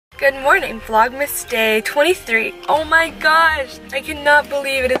Good morning, Vlogmas day 23. Oh my gosh, I cannot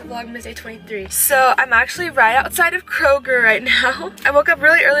believe it is Vlogmas day 23. So I'm actually right outside of Kroger right now. I woke up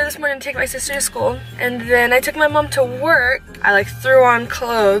really early this morning to take my sister to school, and then I took my mom to work. I like threw on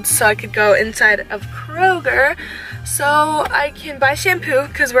clothes so I could go inside of Kroger so I can buy shampoo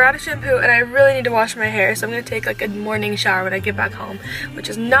because we're out of shampoo and I really need to wash my hair. So I'm gonna take like a morning shower when I get back home, which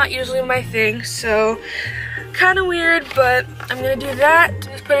is not usually my thing, so kind of weird, but I'm gonna do that.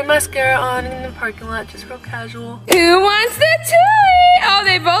 Just put a mascara on in the parking lot, just real casual. Who wants the toy? Oh,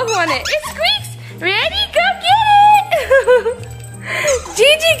 they both want it. It squeaks. Ready? Go get it.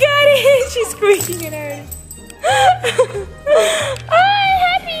 Gigi got it. She's squeaking it already. Oh, I'm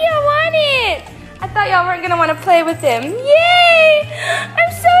happy you want it. I thought y'all weren't gonna want to play with them. Yay!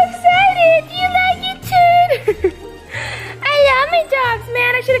 I'm so excited. Do you like it too? I love my dogs,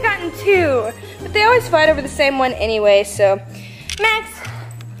 man. I should have gotten two. But they always fight over the same one anyway, so.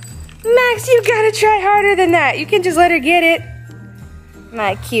 Max, you gotta try harder than that. You can just let her get it.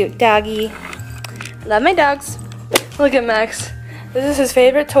 My cute doggy. Love my dogs. Look at Max. This is his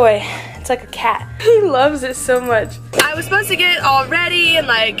favorite toy. It's like a cat. He loves it so much. I was supposed to get it all ready and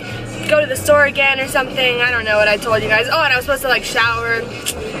like go to the store again or something. I don't know what I told you guys. Oh, and I was supposed to like shower.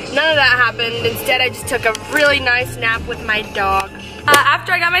 None of that happened. Instead, I just took a really nice nap with my dog.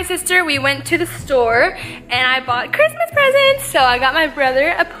 After I got my sister, we went to the store and I bought Christmas presents. So I got my brother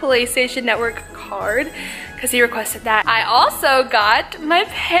a PlayStation Network card because he requested that. I also got my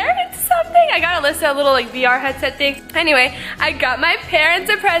parents something. I got Alyssa a little like VR headset thing. Anyway, I got my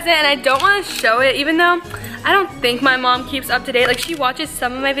parents a present and I don't want to show it even though I don't think my mom keeps up to date. Like she watches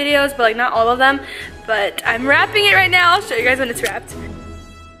some of my videos, but like not all of them. But I'm wrapping it right now. I'll show you guys when it's wrapped.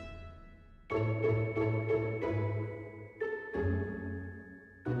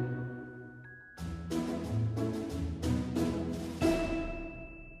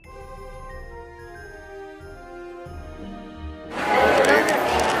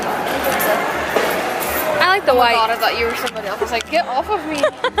 The white. Oh my God, I thought you were somebody else. I was like, get off of me.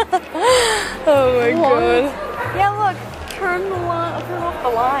 Oh my God. Yeah, look, turn off the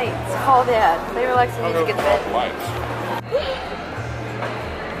lights. Call Dad. They were like, so need to get to bed.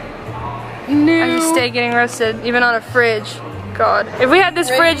 No. I'm just stay getting roasted, even on a fridge. God. If we had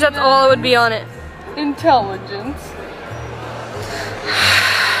this fridge, that's all it would be on it. Intelligence.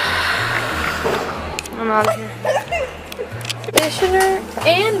 I'm out of here. Conditioner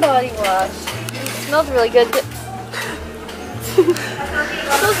and body wash. Smells really good.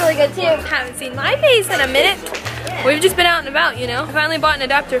 Smells really good too. Haven't seen my face in a minute. We've just been out and about, you know. I finally bought an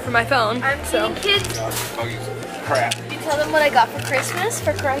adapter for my phone. I'm seeing kids. Crap. You tell them what I got for Christmas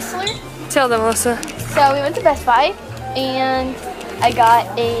for Chrysler? Tell them, Alyssa. So we went to Best Buy and I got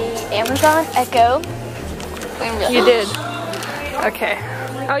a Amazon Echo. You did. Okay.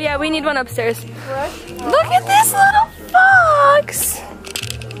 Oh yeah, we need one upstairs. Look at this little fox.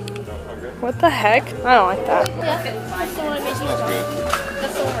 What the heck? I don't like that. Yeah, that's the one I'm making.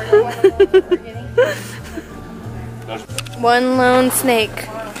 That's the one. One lone snake.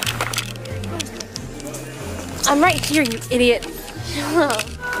 I'm right here, you idiot.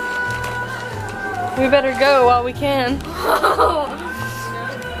 We better go while we can.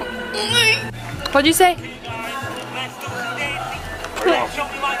 What'd you say?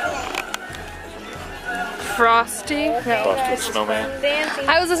 Frosty? No. Frosty Snowman.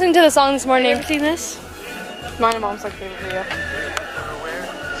 I was listening to the song this morning. Have you ever seen this? Mine and Mom's like favorite video.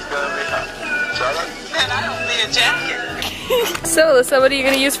 Man, I don't need a jacket. So, Alyssa, what are you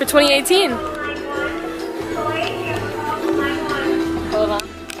going to use for 2018? Hold on.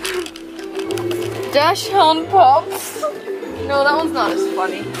 Dash Hound Pops. No, that one's not as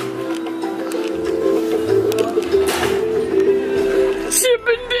funny. Chip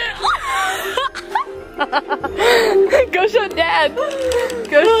and Dale. Go show Dad.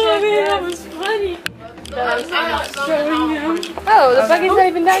 Go show Dad. That was funny. Oh, the buggy's not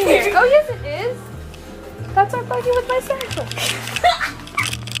even down here. Oh, yes, it is. That's our buggy with my sample.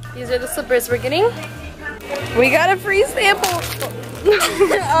 These are the slippers we're getting. We got a free sample.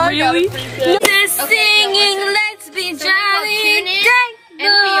 Really? The singing, let's be jolly.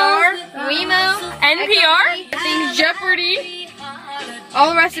 NPR, Wemo, NPR, things Jeopardy.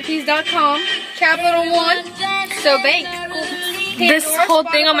 Allrecipes.com, capital one, so bake. This whole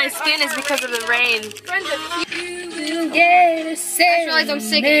thing on my skin is because of the rain. I just realized I'm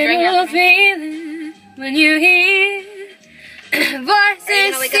sick right here. When you hear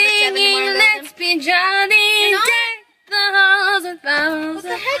voices singing, let's be jolly. Deck the halls with boughs.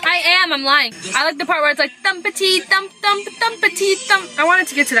 I am. thump, I'm lying. I like the part where it's like thumpity thump thump thumpity thump. I wanted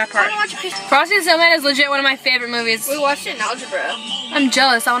to get to that part. I want to watch Frosty the Snowman is legit one of my favorite movies. We watched it in algebra. I'm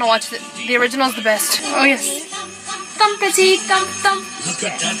jealous. I want to watch it. The original is the best. Oh yes. Thumpity thump thump. Look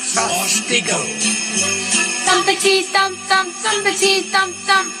at that Frosty go. Thumpity thump thump thumpity thump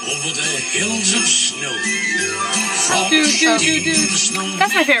thump. Over the hills of snow. Do, Frogs do, do, shouting do. the snow.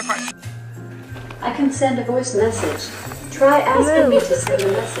 That's my favorite part. I can send a voice message. Try asking me to send a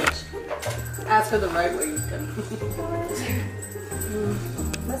message. Ask her the right way you can.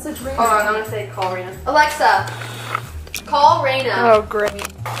 Message Raina. Hold on, I'm gonna say call Raina. Alexa, call Raina. Oh great.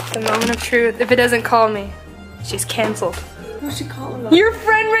 The moment of truth. If it doesn't call me, she's canceled. Who's she calling us? Your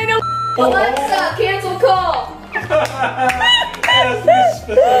friend Raina. Alexa, cancel call.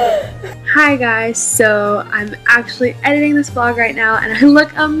 Hi guys, so I'm actually editing this vlog right now and I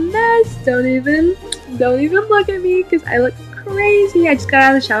look a mess. Don't even look at me because I look crazy. I just got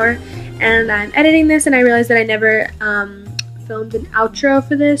out of the shower and I'm editing this and I realized that I never filmed an outro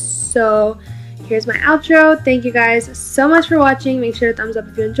for this, so here's my outro. Thank you guys so much for watching. Make sure to thumbs up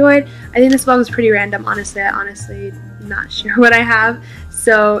if you enjoyed. I think this vlog was pretty random, honestly. I honestly not sure what I have,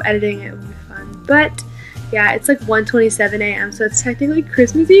 so editing it will be fun. But yeah, it's like 1:27 a.m. so it's technically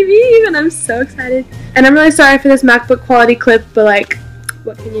Christmas Eve and I'm so excited. And I'm really sorry for this MacBook quality clip, but like,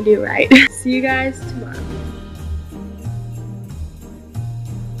 what can you do, right? See you guys tomorrow.